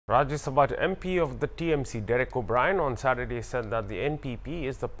Rajya Sabha MP of the TMC, Derek Brien, on Saturday said that the NPP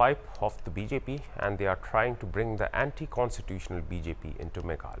is the pipe of the BJP and they are trying to bring the anti-constitutional BJP into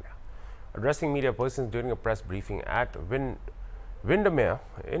Meghalaya. Addressing media persons during a press briefing at Windermere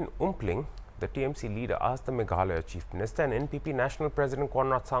in Umpling, the TMC leader asked the Meghalaya Chief Minister and NPP National President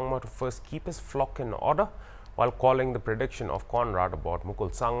Conrad Sangma to first keep his flock in order, while calling the prediction of Conrad about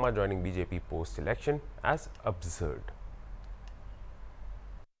Mukul Sangma joining BJP post-election as absurd.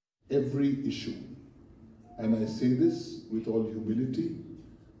 Every issue, and I say this with all humility,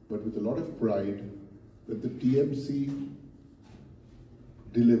 but with a lot of pride, that the TMC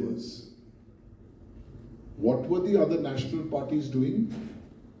delivers. What were the other national parties doing?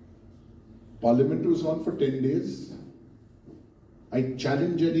 Parliament was on for 10 days. I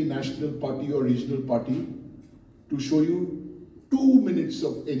challenge any national party or regional party to show you 2 minutes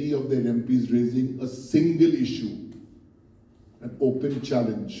of any of their MPs raising a single issue. An open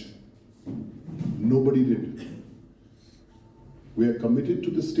challenge. Nobody did. We are committed to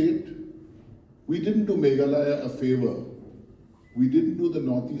the state. We didn't do Meghalaya a favor. We didn't do the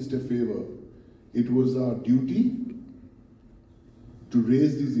Northeast a favor. It was our duty to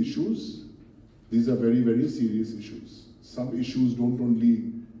raise these issues. These are very, very serious issues. Some issues don't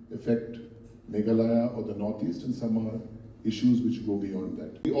only affect Meghalaya or the Northeast, and some are issues which go beyond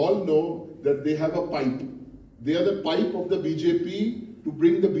that. We all know that they have a pipe. They are the pipe of the BJP to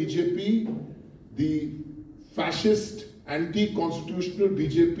bring the BJP, the fascist, anti-constitutional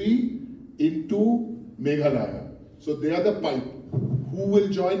BJP, into Meghalaya. So they are the pipe. Who will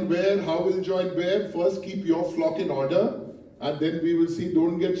join where, how will join where? First keep your flock in order, and then we will see.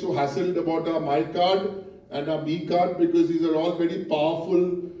 Don't get so hassled about our my card and our me card, because these are all very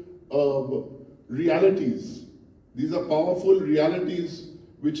powerful realities. These are powerful realities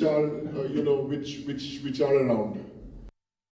which are, which are around.